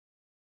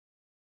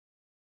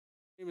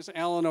My name is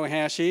Alan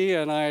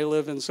Ohashi, and I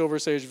live in Silver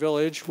Sage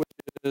Village, which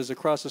is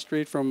across the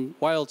street from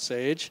Wild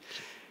Sage.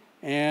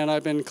 And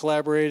I've been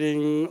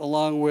collaborating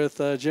along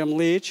with Jim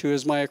Leach, who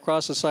is my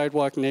across the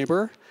sidewalk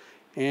neighbor,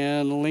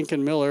 and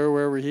Lincoln Miller,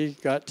 wherever he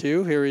got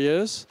to. Here he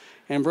is.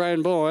 And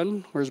Bryan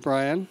Bowen. Where's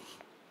Bryan?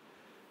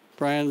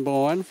 Bryan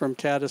Bowen from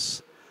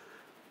Caddis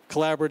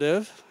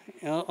Collaborative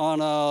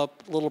on a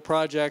little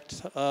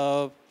project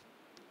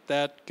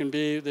that can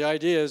be, the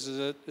idea is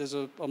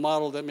a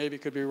model that maybe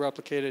could be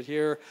replicated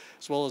here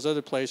as well as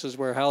other places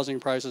where housing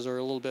prices are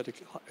a little bit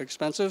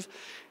expensive.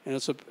 And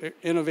it's an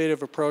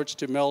innovative approach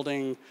to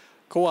melding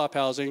co-op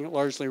housing,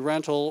 largely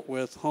rental,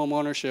 with home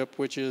ownership,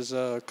 which is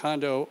a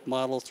condo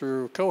model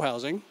through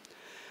cohousing.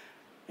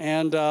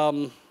 And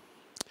I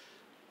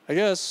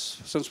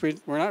guess since we're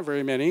not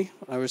very many,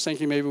 I was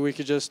thinking maybe we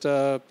could just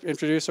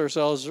introduce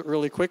ourselves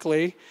really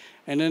quickly.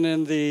 And then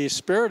in the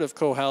spirit of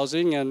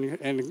co-housing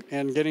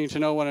and getting to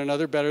know one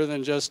another better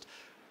than just,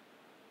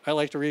 I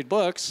like to read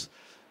books.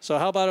 So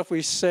how about if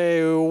we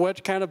say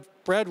what kind of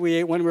bread we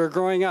ate when we were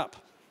growing up?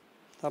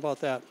 How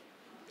about that?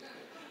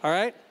 All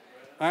right.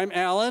 I'm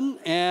Alan,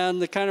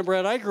 and the kind of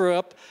bread I grew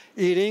up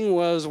eating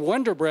was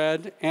Wonder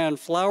Bread and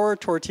flour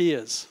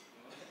tortillas.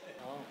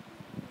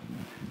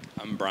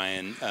 I'm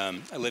Bryan.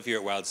 I live here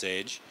at Wild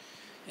Sage,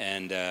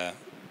 and I'm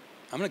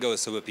going to go with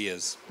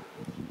sopapillas.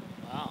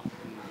 Wow.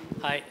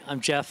 Hi, I'm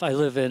Jeff. I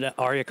live in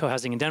Aria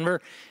Cohousing in Denver,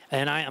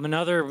 and I'm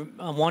another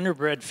Wonder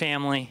Bread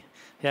family.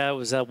 Yeah, it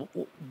was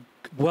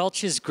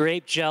Welch's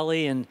grape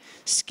jelly and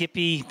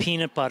Skippy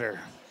peanut butter.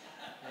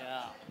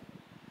 Yeah.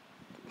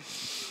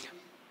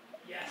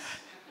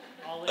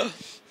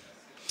 Yes.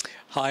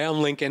 Hi, I'm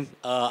Lincoln.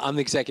 I'm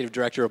the executive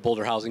director of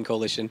Boulder Housing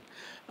Coalition.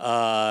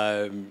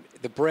 The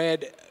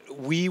bread,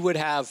 we would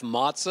have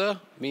matzah,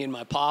 me and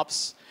my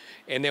pops,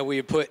 and then we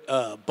would put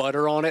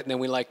butter on it, and then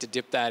we like to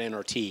dip that in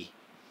our tea.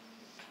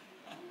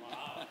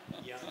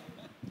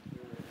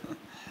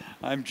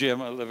 I'm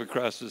Jim. I live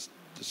across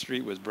the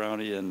street with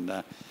Brownie, and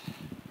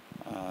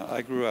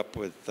I grew up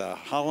with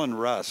Holland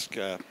Rusk,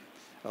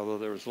 although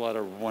there was a lot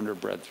of Wonder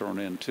Bread thrown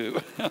in,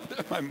 too.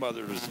 My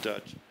mother was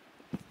Dutch.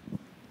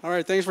 All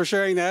right, thanks for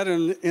sharing that.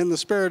 And in the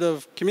spirit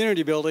of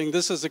community building,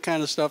 this is the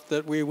kind of stuff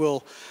that we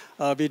will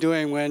be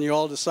doing when you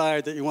all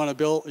decide that you want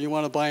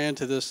to buy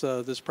into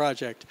this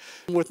project.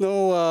 With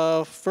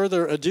no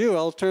further ado,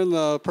 I'll turn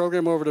the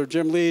program over to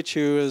Jim Leach,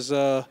 who is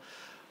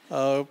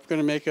going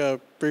to make a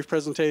brief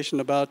presentation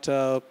about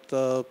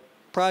the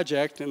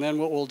project, and then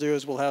what we'll do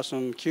is we'll have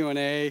some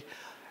Q&A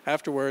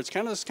afterwards,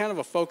 kind of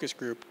a focus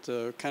group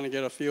to kind of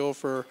get a feel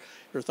for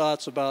your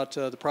thoughts about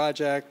the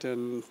project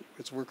and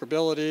its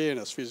workability and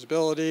its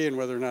feasibility and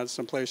whether or not it's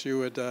someplace you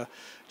would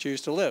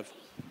choose to live.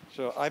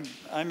 So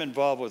I'm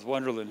involved with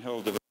Wonderland Hill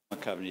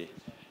Development Company.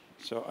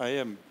 So I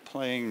am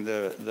playing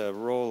the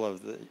role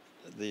of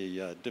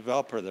the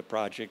developer of the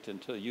project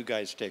until you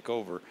guys take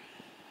over.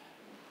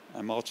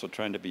 I'm also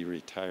trying to be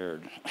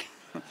retired.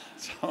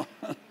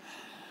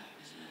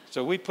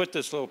 So we put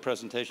this little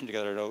presentation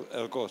together.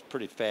 It'll go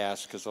pretty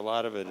fast because a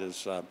lot of it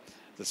is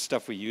the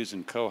stuff we use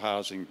in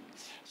co-housing.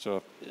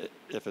 So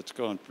if it's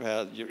going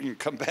fast, you can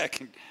come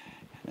back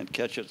and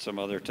catch it some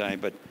other time.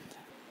 But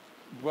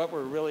what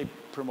we're really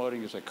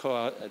promoting is a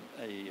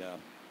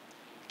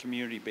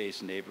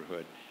community-based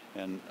neighborhood.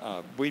 And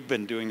we've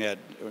been doing that,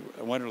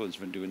 Wonderland's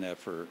been doing that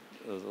for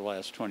the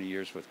last 20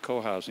 years with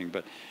co-housing.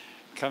 But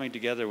coming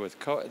together with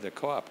the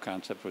co-op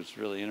concept was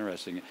really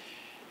interesting.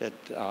 It,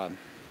 I've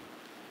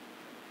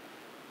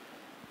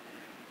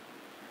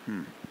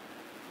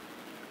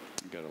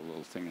got a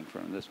little thing in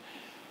front of this.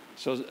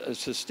 So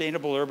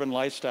sustainable urban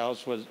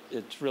lifestyles was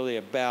it's really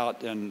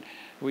about, and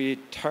we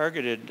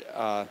targeted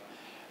a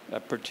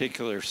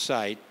particular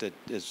site that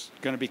is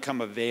going to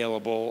become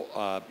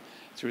available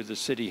through the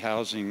city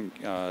housing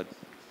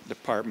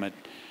department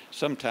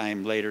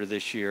sometime later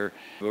this year.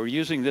 We're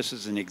using this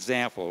as an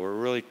example. We're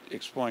really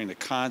exploring the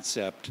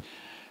concept.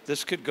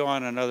 This could go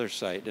on another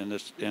site in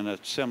a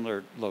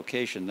similar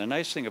location. The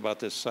nice thing about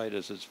this site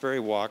is it's very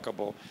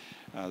walkable.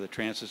 The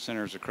transit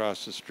center is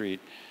across the street.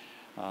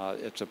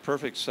 It's a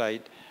perfect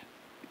site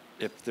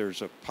if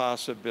there's a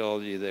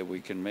possibility that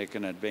we can make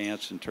an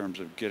advance in terms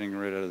of getting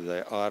rid of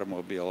the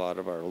automobile out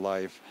of our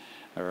life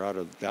or out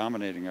of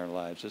dominating our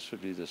lives. This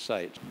would be the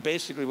site.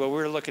 Basically what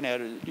we're looking at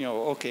is,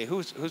 okay,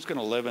 who's going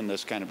to live in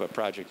this kind of a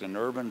project, an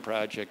urban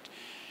project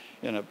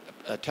in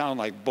a town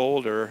like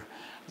Boulder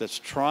that's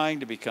trying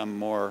to become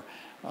more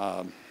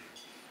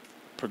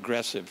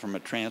progressive from a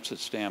transit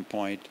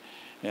standpoint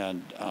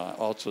and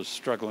also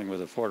struggling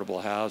with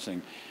affordable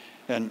housing.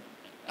 And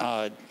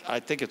I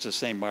think it's the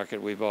same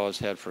market we've always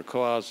had for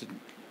co-housing.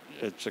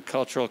 It's a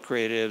cultural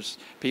creatives,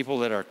 people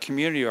that are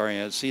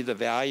community-oriented, see the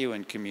value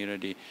in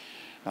community,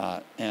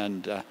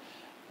 and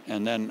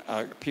then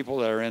people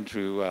that are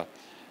into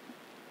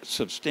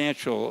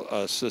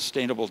substantial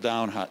sustainable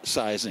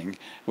downsizing,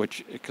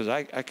 which, because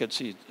I could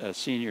see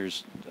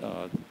seniors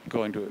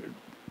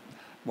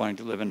wanting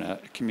to live in a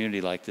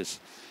community like this.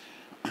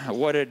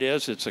 What it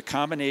is, it's a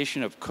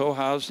combination of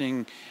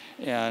co-housing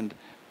and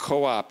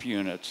co-op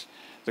units.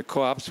 The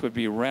co-ops would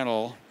be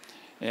rental,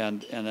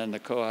 and then the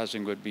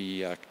co-housing would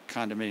be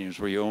condominiums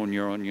where you own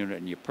your own unit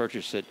and you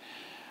purchase it.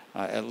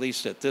 At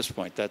least at this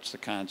point, that's the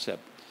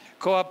concept.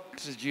 Co-op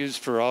is used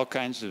for all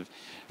kinds of,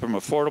 from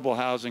affordable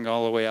housing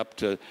all the way up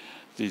to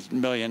these $1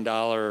 million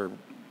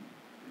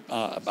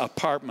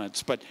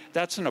apartments, but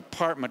that's an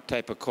apartment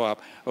type of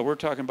co-op. What we're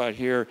talking about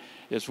here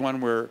is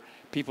one where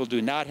people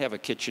do not have a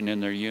kitchen in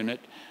their unit.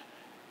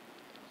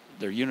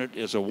 Their unit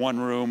is a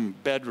one-room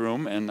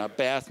bedroom and a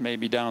bath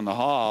maybe down the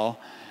hall.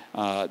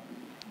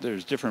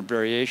 There's different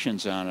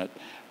variations on it.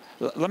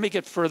 Let me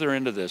get further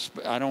into this,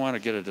 but I don't want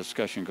to get a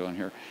discussion going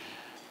here.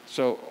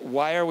 So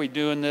why are we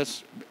doing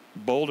this?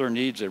 Boulder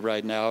needs it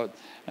right now,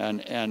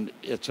 and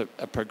it's a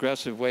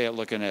progressive way of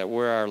looking at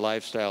where our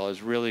lifestyle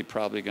is really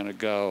probably going to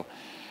go.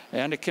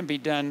 And it can be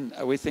done,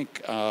 we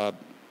think,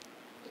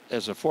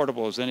 as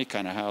affordable as any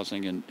kind of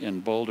housing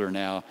in Boulder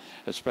now,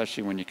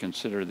 especially when you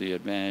consider the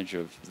advantage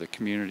of the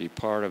community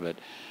part of it.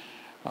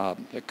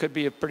 It could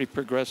be a pretty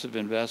progressive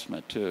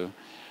investment, too.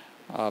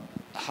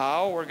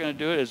 How we're going to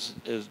do it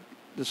is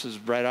this is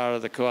right out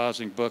of the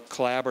co-housing book,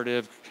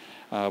 collaborative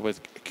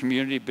with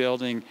community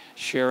building,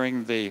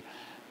 sharing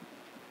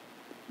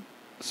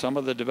some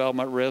of the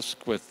development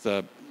risk with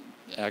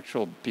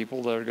actual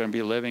people that are going to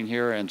be living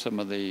here, and some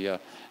of the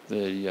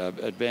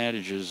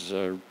advantages,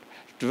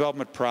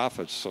 development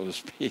profits, so to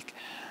speak.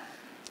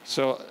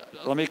 So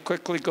let me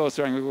quickly go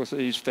through. I'm going to go through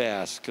these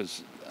fast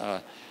because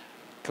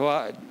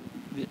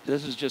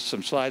this is just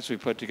some slides we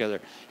put together.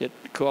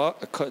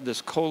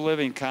 This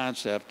co-living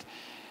concept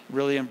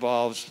really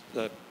involves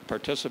the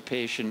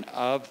participation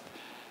of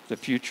the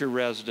future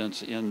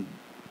residents in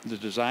the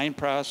design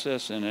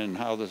process and in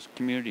how the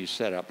community is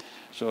set up.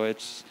 So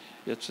it's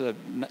a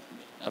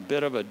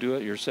bit of a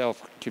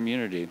do-it-yourself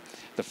community.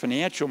 The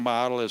financial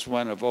model is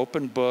one of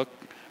open book,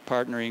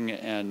 partnering,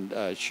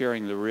 and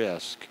sharing the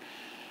risk.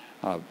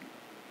 I'll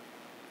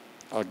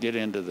get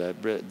into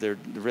the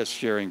risk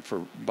sharing for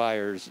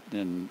buyers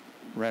and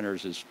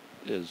renters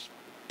is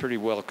pretty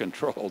well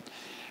controlled.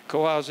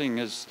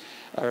 Co-housing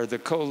or the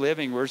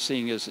co-living we're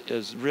seeing is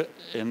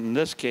in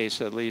this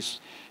case at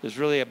least, is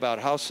really about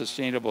how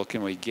sustainable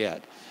can we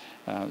get,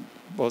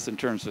 both in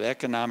terms of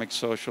economic,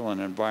 social,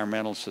 and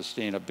environmental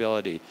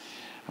sustainability.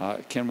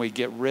 Can we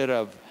get rid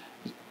of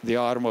the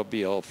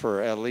automobile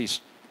for at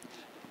least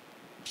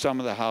some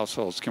of the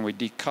households? Can we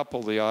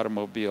decouple the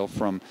automobile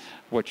from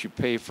what you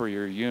pay for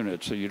your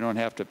unit, so you don't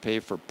have to pay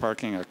for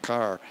parking a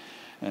car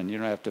and you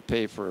don't have to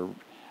pay for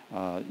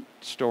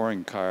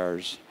storing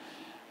cars?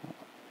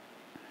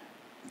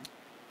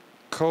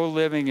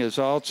 Co-living is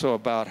also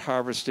about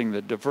harvesting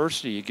the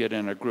diversity you get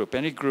in a group.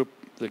 Any group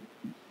that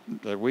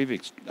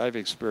I've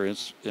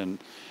experienced in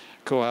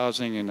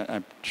co-housing, and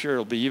I'm sure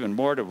it'll be even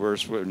more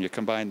diverse when you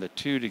combine the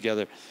two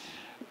together.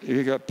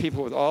 You got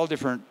people with all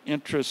different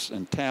interests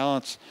and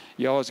talents.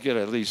 You always get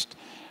at least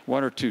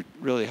one or two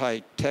really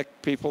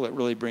high-tech people that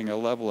really bring a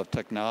level of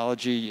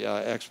technology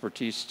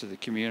expertise to the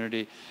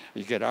community.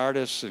 You get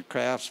artists and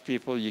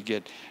craftspeople. You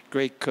get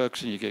great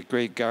cooks, and you get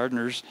great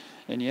gardeners,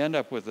 and you end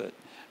up with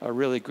a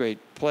really great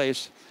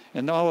place.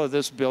 And all of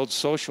this builds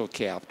social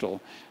capital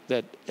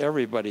that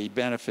everybody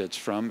benefits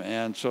from,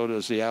 and so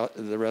does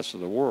the rest of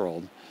the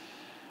world.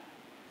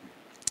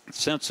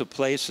 Sense of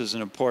place is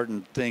an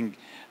important thing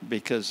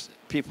because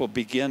people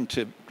begin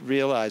to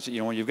realize that,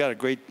 when you've got a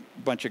great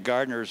bunch of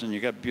gardeners and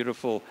you've got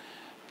beautiful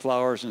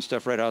flowers and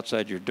stuff right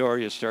outside your door,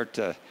 you start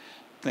to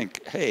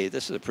think, hey,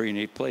 this is a pretty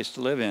neat place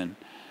to live in.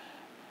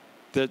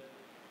 That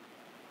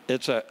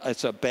it's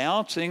a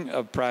balancing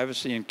of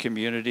privacy and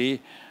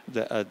community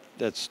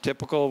that's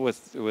typical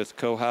with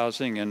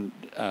co-housing, and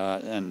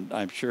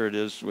I'm sure it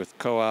is with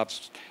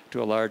co-ops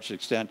to a large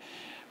extent.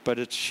 But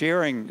it's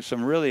sharing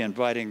some really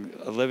inviting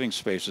living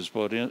spaces,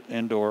 both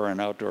indoor and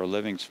outdoor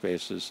living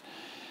spaces.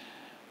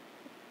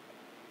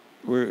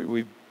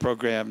 We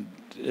programmed,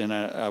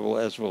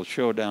 as we'll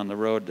show down the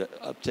road,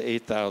 up to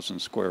 8,000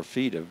 square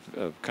feet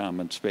of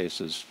common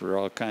spaces for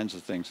all kinds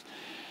of things.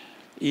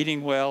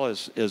 Eating well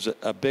is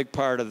a big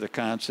part of the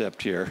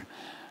concept here.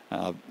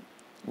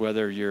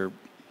 Whether you're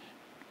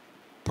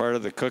part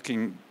of the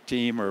cooking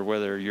team or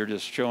whether you're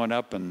just showing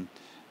up and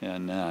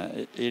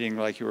eating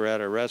like you were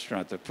at a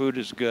restaurant, the food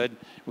is good.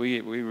 We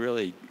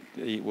really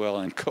eat well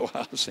in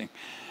co-housing.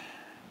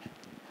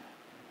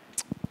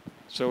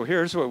 So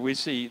here's what we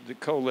see the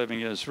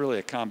co-living is really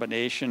a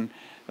combination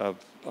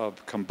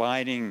of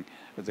combining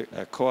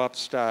a co-op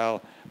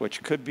style,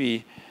 which could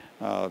be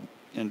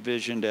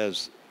envisioned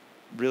as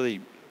really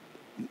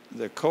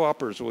the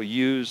co-opers will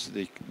use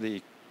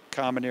the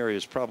common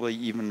areas probably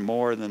even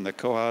more than the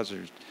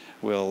co-housers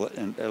will,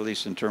 at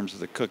least in terms of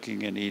the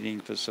cooking and eating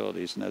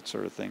facilities and that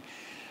sort of thing.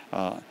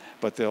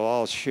 But they'll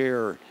all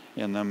share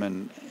in them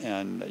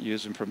and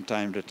use them from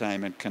time to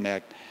time and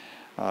connect.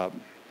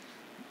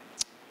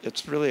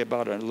 It's really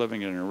about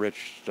living an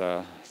enriched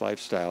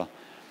lifestyle.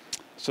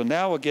 So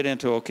now we'll get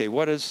into, okay,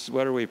 what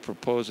are we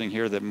proposing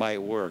here that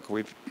might work?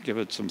 We've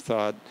given some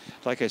thought.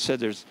 Like I said,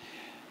 there's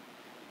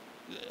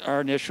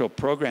our initial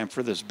program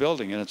for this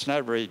building, and it's not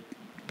a very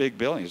big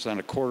building. It's on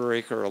a 1/4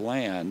 acre of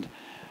land.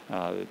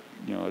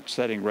 it's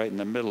setting right in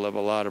the middle of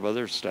a lot of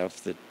other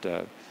stuff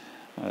that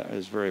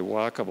is very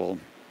walkable.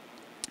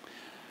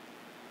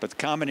 But the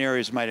common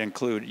areas might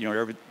include,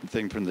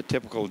 everything from the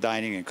typical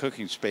dining and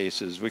cooking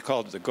spaces. We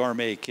call it the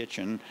gourmet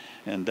kitchen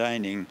and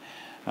dining,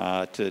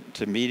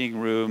 to meeting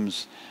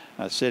rooms,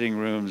 sitting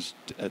rooms,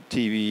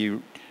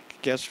 TV,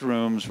 guest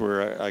rooms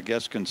where a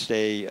guest can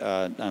stay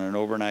on an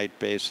overnight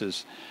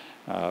basis,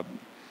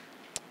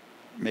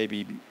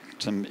 maybe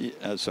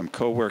some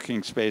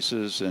co-working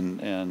spaces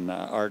and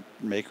art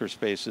maker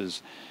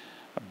spaces,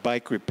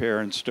 bike repair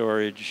and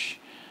storage,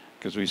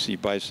 because we see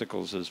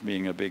bicycles as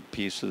being a big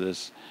piece of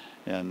this.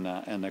 And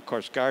of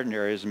course, garden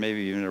areas,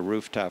 maybe even a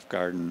rooftop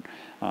garden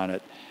on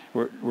it.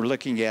 We're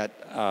looking at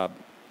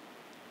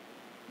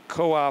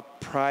co-op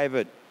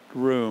private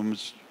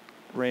rooms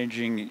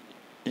ranging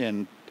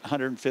in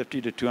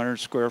 150 to 200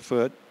 square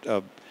foot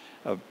of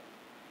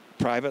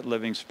private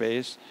living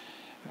space.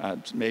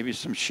 Maybe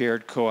some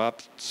shared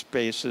co-op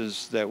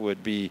spaces that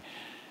would be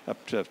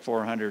up to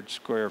 400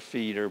 square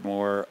feet or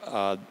more,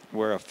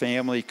 where a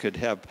family could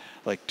have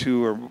like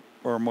 2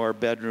 or more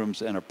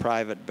bedrooms and a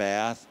private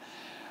bath.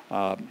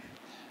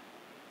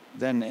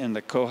 Then in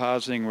the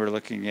co-housing, we're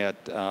looking at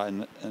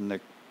in the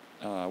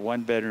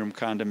one-bedroom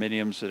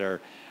condominiums that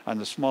are on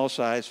the small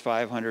size,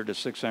 500 to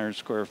 600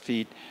 square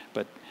feet,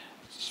 but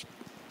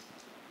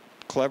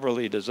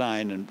cleverly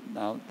designed. And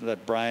I'll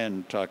let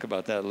Bryan talk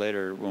about that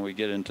later when we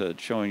get into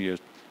showing you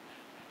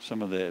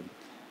some of the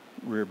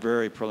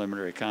very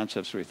preliminary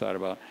concepts we thought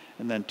about.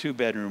 And then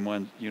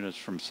 2-bedroom units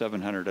from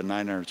 700 to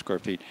 900 square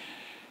feet.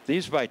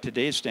 These, by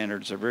today's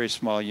standards, are very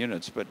small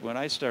units, but when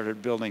I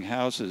started building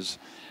houses,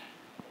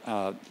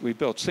 we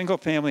built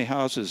single-family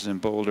houses in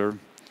Boulder,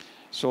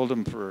 sold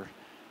them for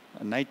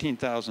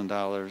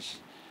 $19,000,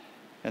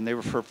 and they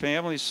were for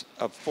families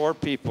of 4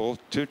 people,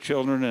 2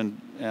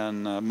 children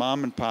and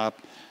mom and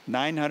pop,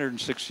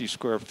 960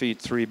 square feet,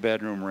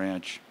 3-bedroom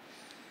ranch,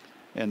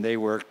 and they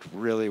worked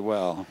really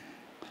well.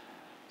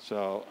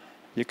 So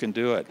you can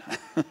do it.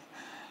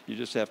 You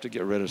just have to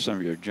get rid of some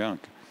of your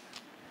junk.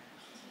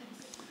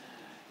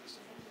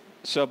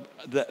 So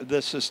the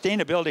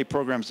sustainability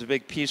program is a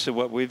big piece of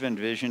what we've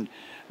envisioned,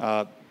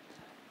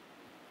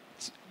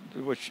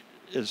 which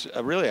is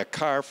really a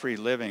car-free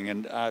living.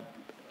 And,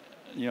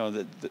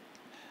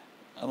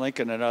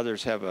 Lincoln and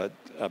others have a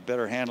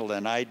better handle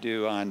than I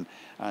do on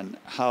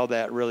how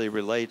that really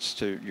relates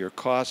to your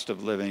cost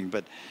of living.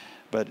 But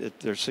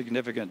there's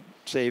significant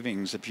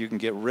savings if you can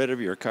get rid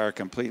of your car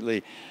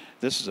completely.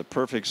 This is a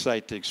perfect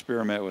site to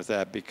experiment with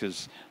that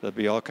because there'll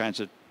be all kinds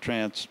of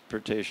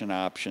transportation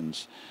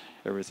options.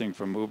 Everything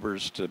from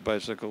Ubers to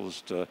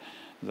bicycles to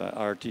the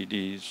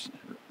RTDs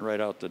right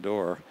out the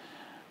door.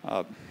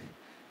 A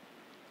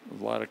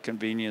lot of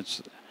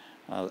convenience,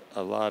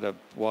 a lot of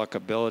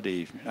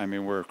walkability. I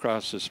mean, we're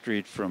across the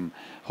street from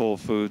Whole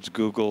Foods,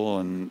 Google,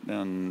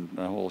 and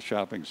a whole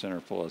shopping center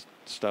full of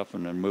stuff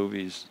and then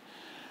movies.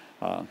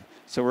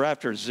 So we're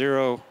after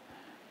zero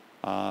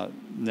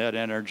net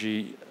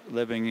energy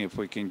living if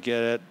we can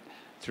get it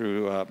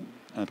through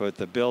with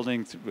the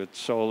building with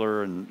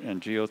solar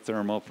and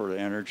geothermal for the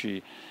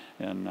energy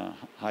and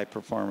high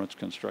performance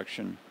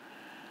construction.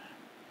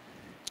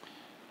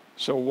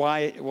 So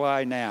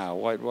why now?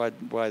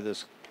 Why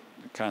this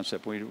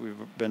concept? We've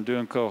been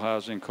doing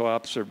co-housing.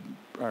 Co-ops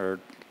are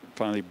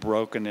finally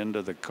broken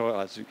into the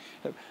co-housing.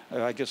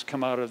 I guess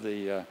come out of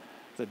the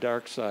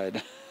dark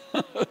side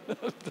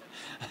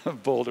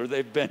of Boulder.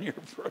 They've been here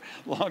for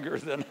longer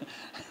than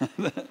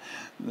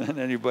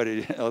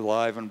anybody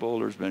alive in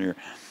Boulder's been here.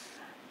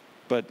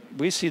 But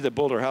we see the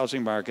Boulder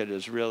housing market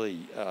as really,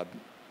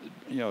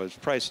 is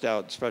priced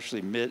out,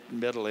 especially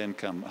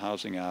middle-income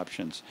housing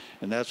options,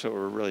 and that's what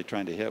we're really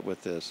trying to hit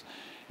with this.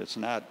 It's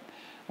not,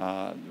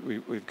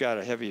 we've got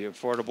a heavy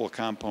affordable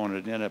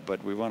component in it,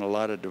 but we want a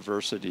lot of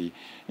diversity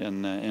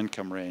in the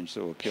income range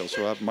that will appeal.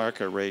 So we'll have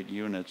market rate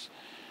units,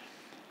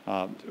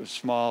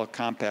 small,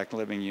 compact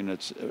living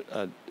units.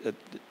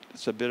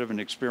 It's a bit of an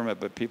experiment,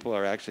 but people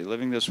are actually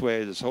living this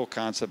way. This whole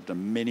concept of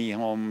mini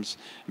homes,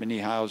 mini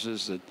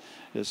houses that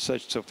is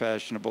so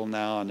fashionable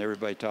now, and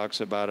everybody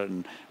talks about it,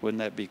 and wouldn't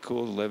that be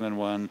cool to live in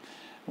one?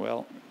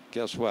 Well,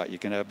 guess what? You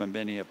can have a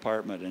mini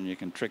apartment, and you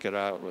can trick it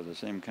out with the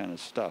same kind of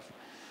stuff.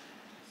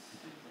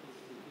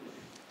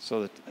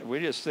 So we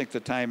just think the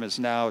time is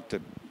now to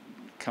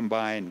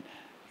combine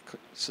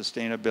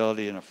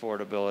sustainability and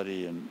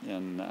affordability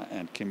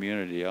and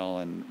community all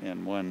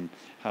in one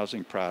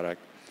housing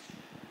product.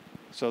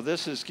 So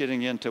this is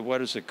getting into what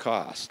does it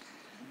cost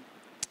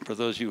for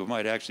those of you who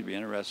might actually be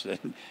interested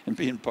in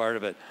being part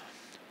of it.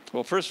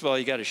 Well, first of all,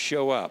 you got to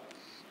show up.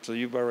 So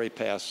you've already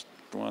passed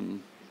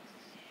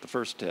the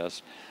first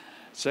test.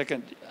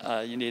 Second,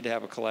 you need to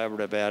have a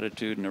collaborative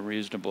attitude and a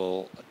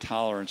reasonable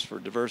tolerance for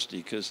diversity,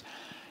 because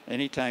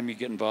anytime you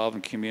get involved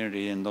in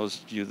community, and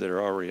those of you that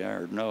are already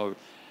know,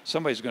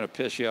 somebody's going to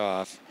piss you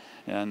off,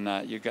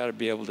 and you got to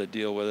be able to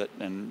deal with it,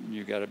 and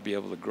you got to be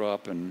able to grow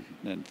up and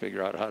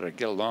figure out how to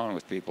get along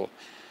with people.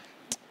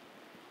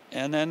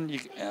 And then you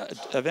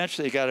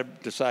eventually got to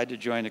decide to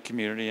join the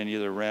community and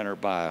either rent or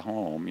buy a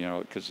home, you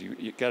know, because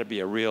you got to be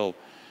a real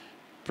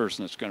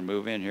person that's going to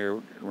move in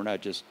here. We're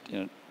not just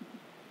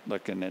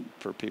looking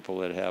for people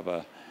that have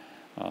a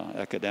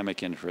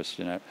academic interest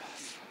in it.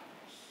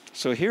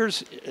 So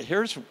here's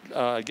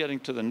getting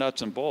to the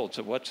nuts and bolts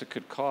of what it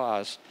could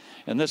cost,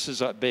 and this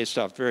is based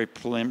off very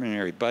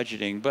preliminary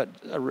budgeting, but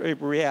a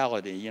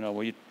reality. You know,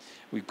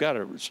 we've got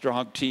a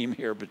strong team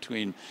here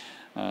between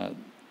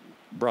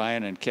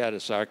Bryan and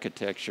Caddis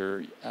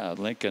Architecture,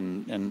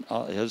 Lincoln and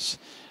his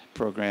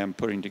program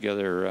putting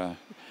together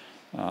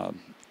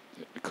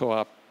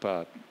co-op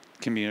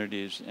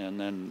communities, and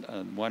then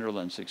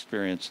Wonderland's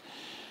experience.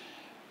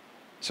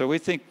 So we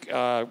think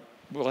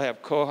we'll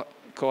have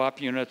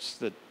co-op units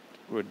that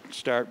would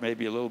start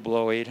maybe a little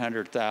below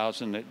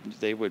 800,000.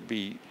 They would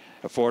be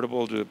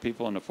affordable to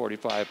people in the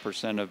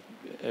 45% of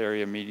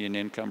area median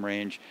income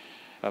range,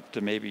 up to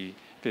maybe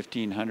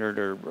 1,500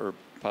 or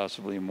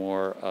possibly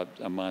more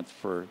a month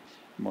for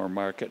more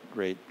market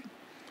rate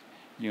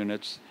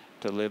units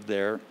to live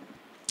there.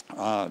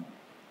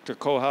 To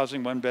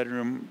co-housing, one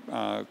bedroom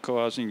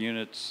co-housing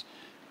units,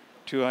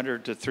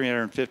 200 to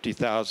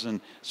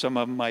 350,000. Some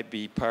of them might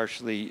be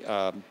partially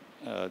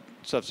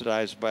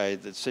subsidized by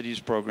the city's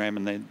program,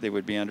 and they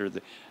would be under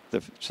the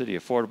city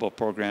affordable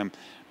program,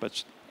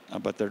 but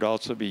there'd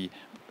also be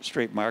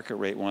straight market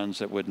rate ones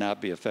that would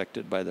not be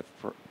affected by the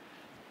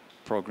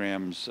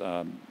program's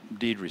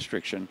deed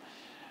restriction.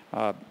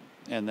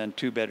 And then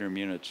 2-bedroom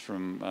units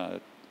from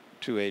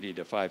 280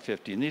 to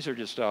 550. And these are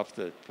just off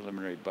the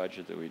preliminary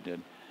budget that we did.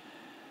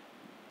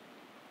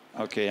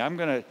 Okay,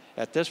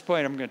 at this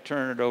point, I'm going to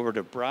turn it over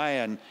to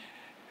Bryan,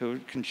 who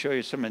can show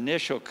you some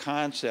initial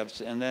concepts,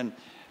 and then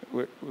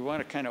we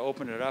want to kind of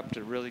open it up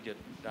to really get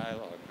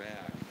dialogue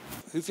back.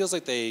 Who feels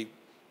like they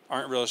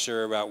aren't real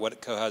sure about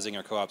what co-housing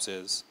or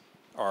co-ops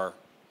are?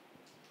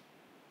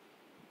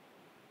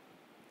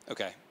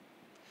 Okay.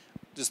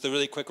 Just the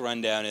really quick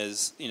rundown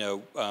is,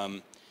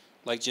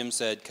 like Jim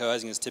said,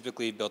 co-housing is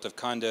typically built of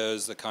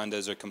condos. The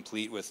condos are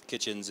complete with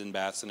kitchens and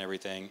baths and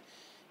everything,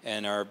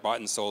 and are bought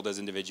and sold as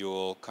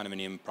individual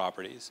condominium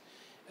properties.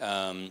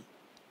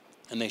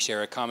 And they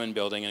share a common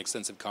building and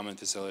extensive common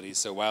facilities.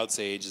 So Wild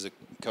Sage is a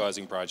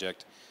co-housing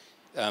project.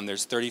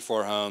 There's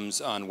 34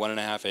 homes on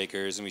 1.5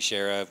 acres, and we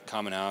share a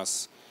common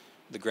house.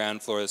 The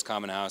ground floor of this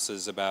common house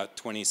is about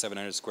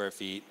 2,700 square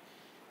feet.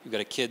 We've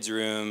got a kids'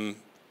 room.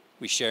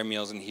 We share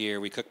meals in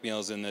here. We cook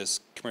meals in this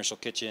commercial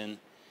kitchen.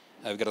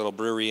 We've got a little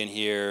brewery in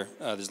here.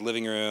 There's a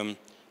living room,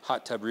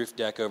 hot tub roof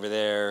deck over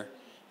there,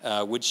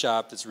 wood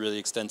shop that's really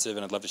extensive,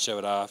 and I'd love to show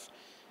it off.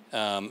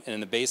 And in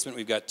the basement,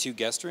 we've got 2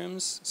 guest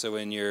rooms. So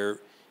when your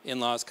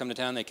in-laws come to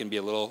town, they can be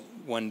a little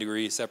 1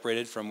 degree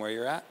separated from where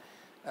you're at,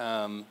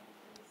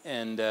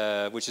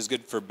 which is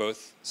good for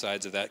both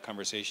sides of that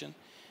conversation.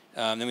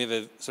 Then we have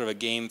a sort of a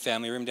game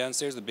family room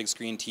downstairs with a big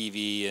screen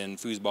TV and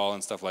foosball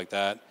and stuff like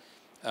that.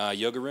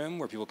 Yoga room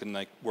where people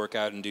can work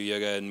out and do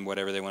yoga and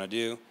whatever they want to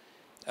do.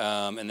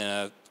 And then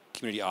a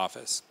community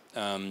office.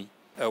 One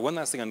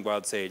last thing on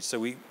Wild Sage. So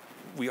we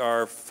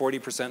are 40%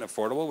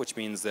 affordable, which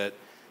means that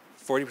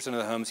 40% of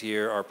the homes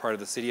here are part of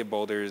the City of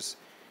Boulder's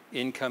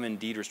income and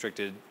deed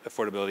restricted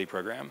affordability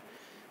program.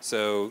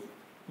 So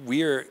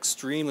we are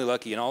extremely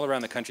lucky, and all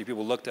around the country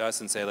people look to us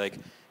and say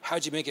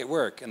how'd you make it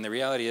work? And the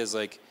reality is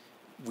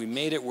we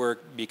made it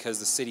work because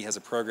the city has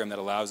a program that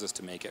allows us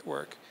to make it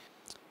work.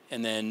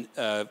 And then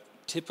so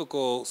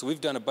we've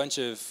done a bunch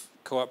of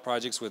co-op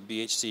projects with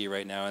BHC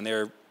right now, and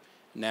they're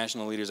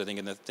national leaders, I think,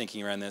 in the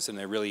thinking around this, and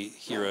they're really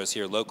heroes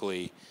here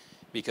locally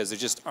because there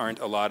just aren't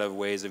a lot of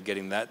ways of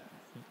getting that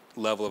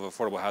level of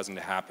affordable housing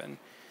to happen.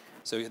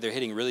 So they're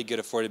hitting really good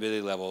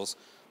affordability levels,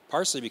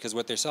 partially because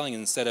what they're selling,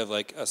 instead of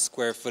a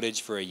square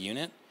footage for a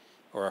unit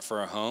or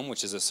for a home,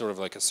 which is a sort of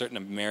a certain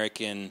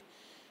American,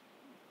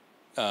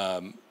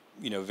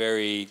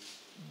 very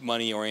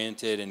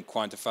money-oriented and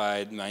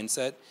quantified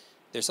mindset,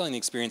 they're selling the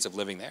experience of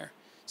living there.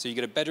 So you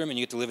get a bedroom and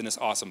you get to live in this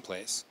awesome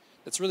place.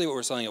 That's really what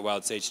we're selling at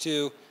Wild Sage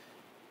too.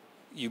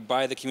 You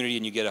buy the community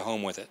and you get a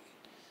home with it.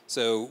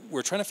 So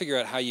we're trying to figure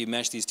out how you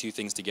mesh these two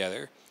things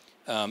together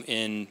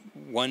in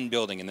one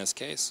building in this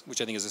case,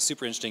 which I think is a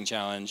super interesting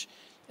challenge.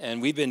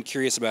 And we've been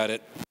curious about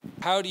it.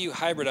 How do you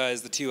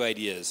hybridize the two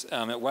ideas?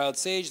 At Wild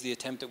Sage, the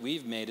attempt that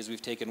we've made is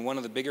we've taken one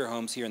of the bigger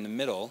homes here in the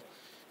middle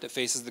that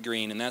faces the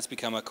green, and that's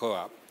become a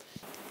co-op.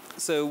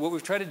 So what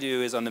we've tried to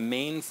do is on the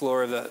main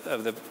floor of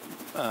the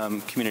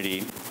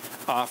community,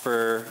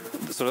 offer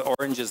the sort of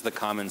orange is the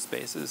common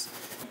spaces,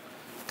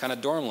 kind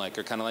of dorm-like,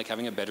 or kind of like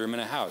having a bedroom in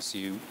a house.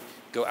 You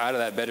go out of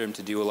that bedroom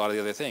to do a lot of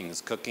the other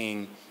things: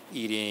 cooking,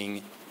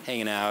 eating,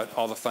 hanging out,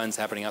 all the fun's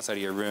happening outside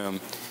of your room.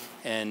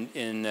 And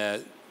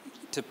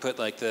to put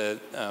the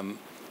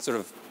sort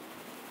of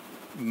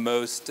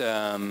most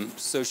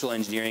social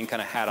engineering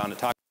kind of hat on to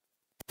talk.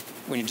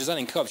 When you're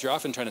designing co-ops, you're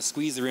often trying to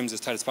squeeze the rooms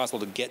as tight as possible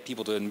to get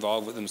people to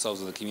involve with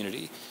themselves with the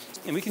community.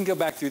 And we can go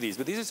back through these,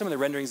 but these are some of the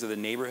renderings of the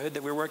neighborhood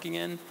that we're working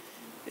in.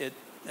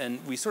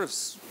 And we sort of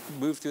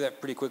moved through that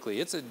pretty quickly.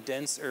 It's a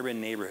dense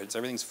urban neighborhood, so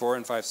everything's 4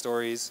 and 5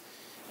 stories.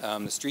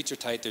 The streets are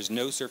tight. There's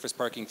no surface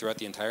parking throughout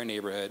the entire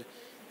neighborhood.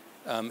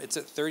 It's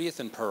at 30th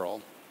and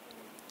Pearl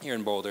here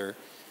in Boulder.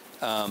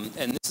 And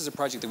this is a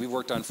project that we've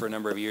worked on for a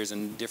number of years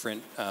in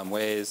different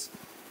ways.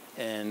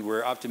 And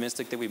we're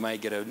optimistic that we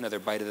might get another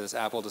bite of this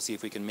apple to see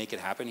if we can make it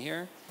happen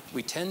here.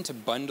 We tend to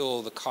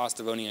bundle the cost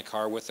of owning a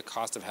car with the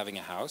cost of having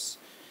a house,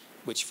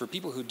 which for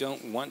people who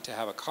don't want to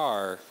have a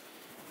car,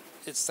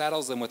 it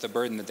saddles them with a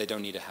burden that they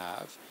don't need to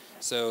have.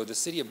 So the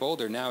city of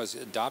Boulder now has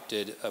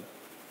adopted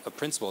a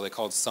principle they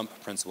call SUMP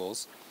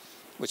principles,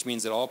 which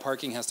means that all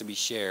parking has to be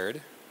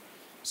shared.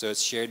 So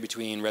it's shared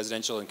between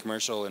residential and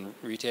commercial and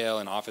retail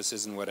and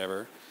offices and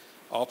whatever.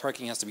 All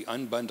parking has to be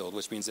unbundled,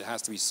 which means it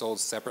has to be sold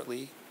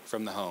separately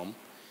from the home.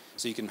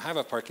 So you can have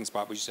a parking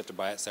spot, but you just have to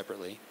buy it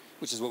separately,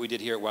 which is what we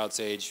did here at Wild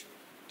Sage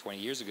 20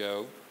 years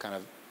ago, kind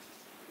of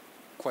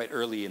quite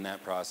early in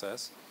that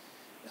process.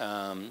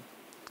 And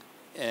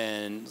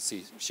let's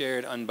see,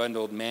 shared,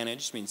 unbundled,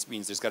 managed means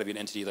there's got to be an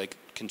entity like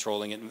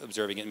controlling it,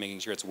 observing it, and making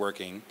sure it's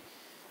working.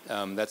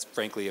 That's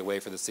frankly a way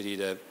for the city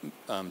to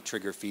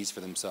trigger fees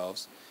for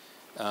themselves.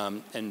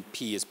 And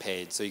P is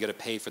paid, so you got to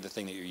pay for the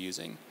thing that you're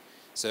using.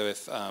 So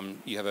if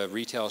you have a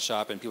retail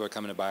shop and people are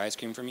coming to buy ice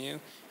cream from you,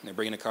 and they're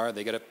bringing a car,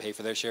 they got to pay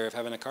for their share of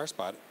having a car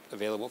spot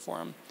available for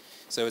them.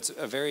 So it's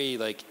a very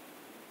like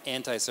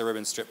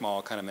anti-suburban strip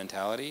mall kind of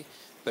mentality,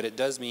 but it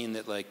does mean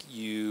that like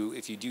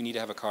if you do need to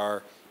have a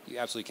car, you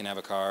absolutely can have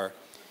a car.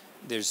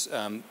 There's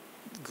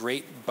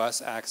great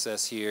bus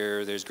access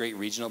here. There's great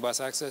regional bus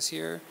access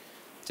here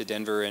to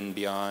Denver and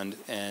beyond.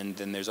 And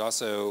then there's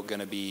also going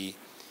to be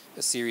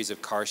a series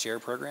of car share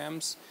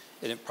programs.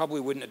 And it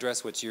probably wouldn't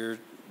address what you're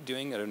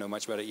doing. I don't know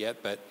much about it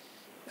yet, but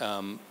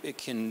it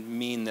can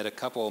mean that a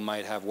couple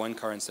might have one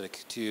car instead of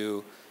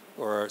two,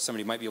 or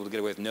somebody might be able to get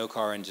away with no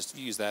car and just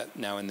use that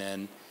now and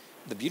then.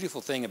 The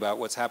beautiful thing about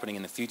what's happening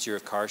in the future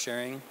of car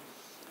sharing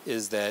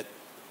is that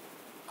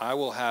I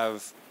will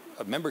have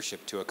a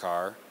membership to a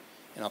car,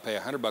 and I'll pay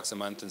 $100 a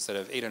month instead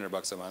of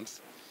 $800 a month,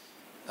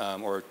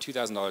 or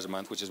 $2,000 a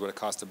month, which is what it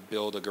costs to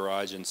build a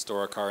garage and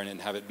store a car and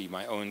have it be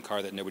my own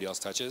car that nobody else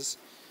touches,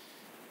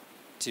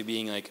 to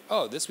being like,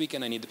 oh, this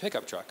weekend I need the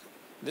pickup truck.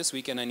 This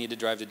weekend I need to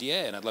drive to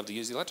DA, and I'd love to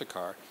use the electric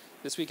car.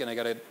 This weekend I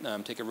got to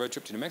take a road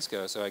trip to New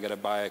Mexico, so I got to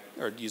buy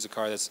or use a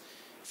car that's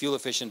fuel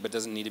efficient but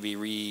doesn't need to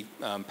be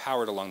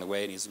powered along the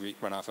way. It needs to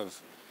run off of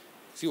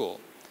fuel.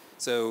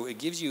 So it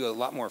gives you a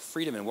lot more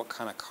freedom in what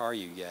kind of car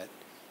you get.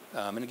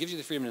 And it gives you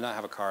the freedom to not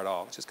have a car at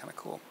all, which is kind of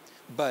cool.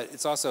 But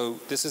it's also,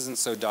 this isn't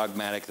so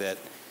dogmatic that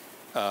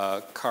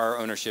car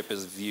ownership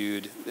is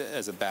viewed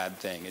as a bad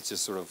thing. It's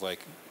just sort of like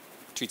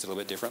treats it a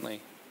little bit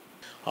differently.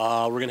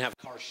 We're going to have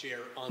car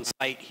share on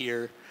site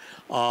here.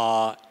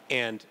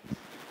 And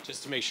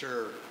just to make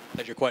sure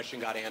that your question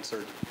got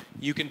answered,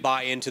 you can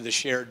buy into the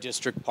shared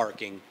district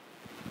parking.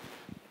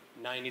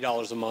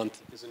 $90 a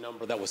month is a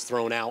number that was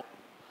thrown out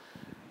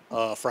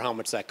for how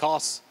much that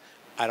costs.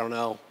 I don't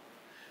know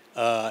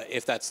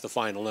if that's the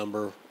final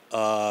number.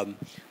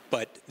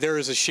 But there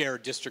is a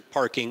shared district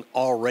parking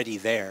already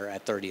there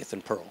at 30th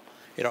and Pearl.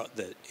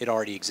 It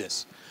already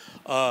exists.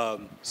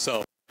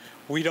 So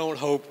we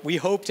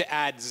hope to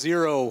add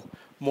 0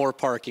 more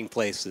parking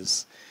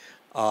places.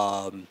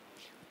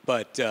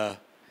 But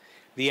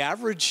the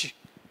average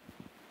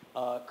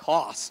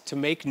cost to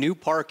make new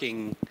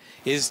parking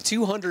is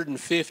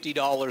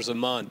 $250 a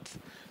month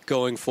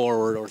going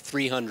forward, or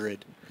 $300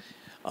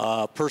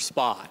 per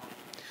spot.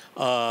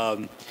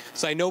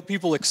 So I know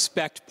people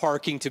expect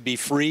parking to be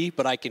free,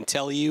 but I can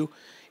tell you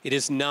it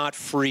is not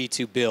free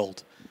to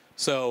build.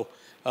 So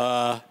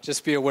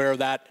just be aware of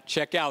that.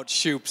 Check out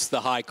Shoop's,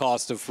 The High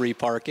Cost of Free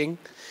Parking,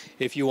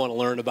 if you want to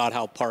learn about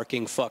how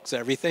parking fucks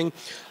everything.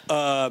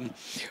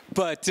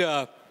 But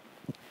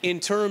in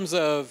terms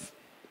of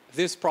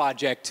this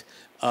project,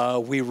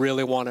 we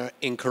really want to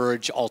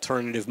encourage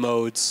alternative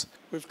modes.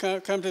 We've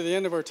come to the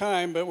end of our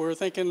time, but we're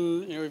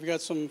thinking, we've got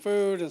some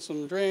food and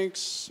some drinks,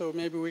 so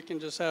maybe we can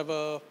just have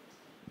a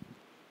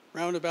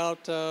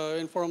roundabout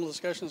informal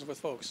discussions with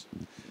folks.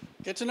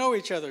 Get to know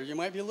each other. You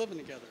might be living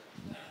together.